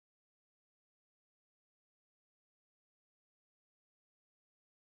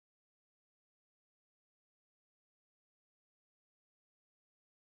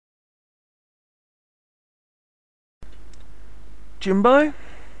Jimbo?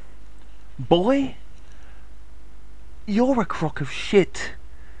 Boy? You're a crock of shit.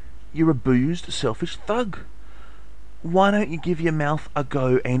 You're a boozed, selfish thug. Why don't you give your mouth a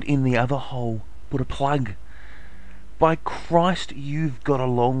go and in the other hole put a plug? By Christ, you've got a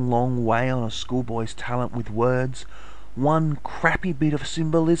long, long way on a schoolboy's talent with words. One crappy bit of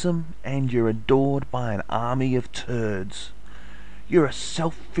symbolism and you're adored by an army of turds. You're a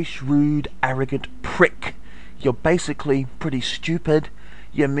selfish, rude, arrogant prick. You're basically pretty stupid.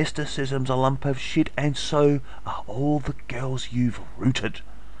 Your mysticism's a lump of shit, and so are all the girls you've rooted.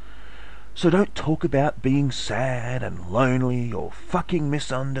 So don't talk about being sad and lonely or fucking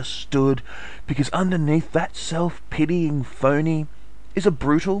misunderstood, because underneath that self-pitying phony is a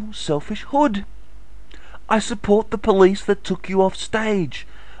brutal, selfish hood. I support the police that took you off stage.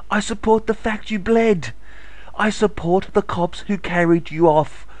 I support the fact you bled. I support the cops who carried you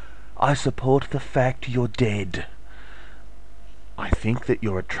off. I support the fact you're dead. I think that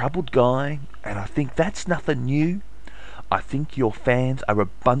you're a troubled guy, and I think that's nothing new. I think your fans are a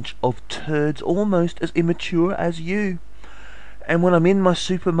bunch of turds almost as immature as you. And when I'm in my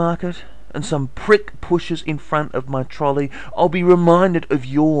supermarket and some prick pushes in front of my trolley, I'll be reminded of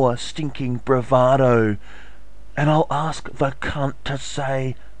your stinking bravado, and I'll ask the cunt to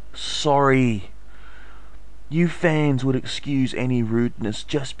say sorry. You fans would excuse any rudeness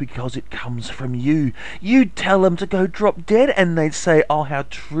just because it comes from you. You'd tell them to go drop dead and they'd say, oh, how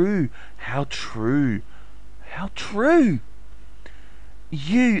true, how true, how true.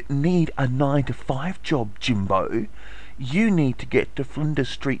 You need a 9-to-5 job, Jimbo. You need to get to Flinders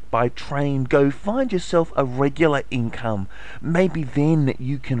Street by train. Go find yourself a regular income. Maybe then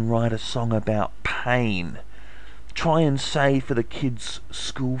you can write a song about pain. Try and save for the kids'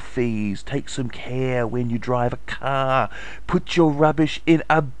 school fees. Take some care when you drive a car. Put your rubbish in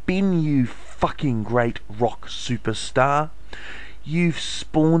a bin, you fucking great rock superstar. You've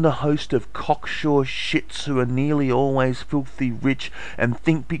spawned a host of cocksure shits who are nearly always filthy rich and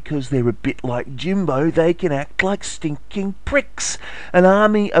think because they're a bit like Jimbo they can act like stinking pricks. An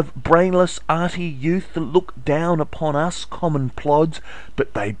army of brainless arty youth that look down upon us common plods,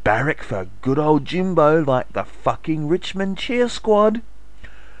 but they barrack for good old Jimbo like the fucking Richmond cheer squad.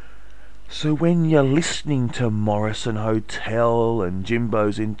 So when you're listening to Morrison Hostel and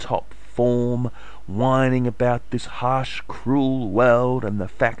Jimbo's in top form, whining about this harsh, cruel world and the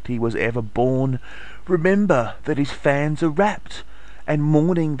fact he was ever born, remember that his fans are rapt and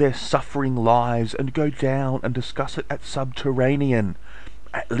mourning their suffering lives, and go down and discuss it at Subterranean,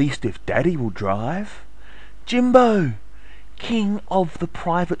 at least if Daddy will drive. Jimbo, king of the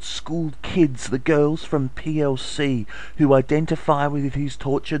private school kids, the girls from PLC who identify with his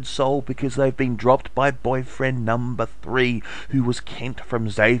tortured soul because they've been dropped by boyfriend number 3, who was Kent from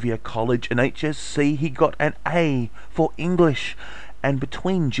Xavier College, and HSC he got an A for English, and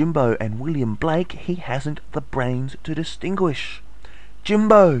between Jimbo and William Blake he hasn't the brains to distinguish.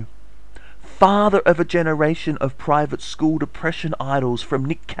 Jimbo, father of a generation of private school depression idols from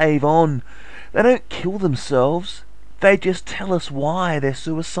Nick Cave on. They don't kill themselves. They just tell us why they're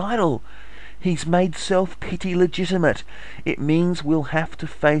suicidal. He's made self-pity legitimate. It means we'll have to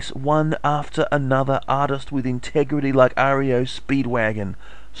face one after another artist with integrity like REO Speedwagon.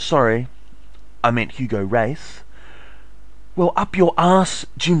 Sorry, I meant Hugo Race. Well, up your arse,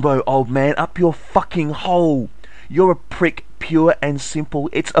 Jimbo, old man, up your fucking hole. You're a prick, pure and simple.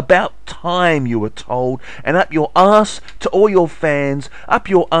 It's about time, you were told. And up your arse to all your fans. Up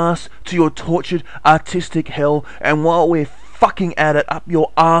your arse to your tortured artistic hell. And while we're fucking at it, up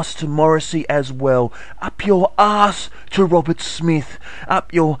your arse to Morrissey as well. Up your arse to Robert Smith.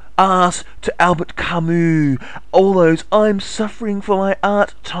 Up your arse to Albert Camus. All those I'm suffering for my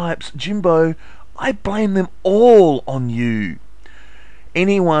art types, Jimbo. I blame them all on you.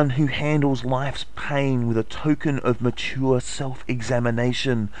 Anyone who handles life's pain with a token of mature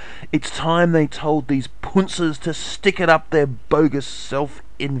self-examination. It's time they told these punces to stick it up their bogus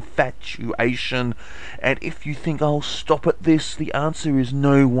self-infatuation. And if you think I'll stop at this, the answer is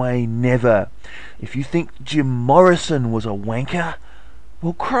no way, never. If you think Jim Morrison was a wanker,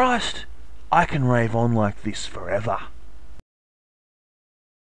 well, Christ, I can rave on like this forever.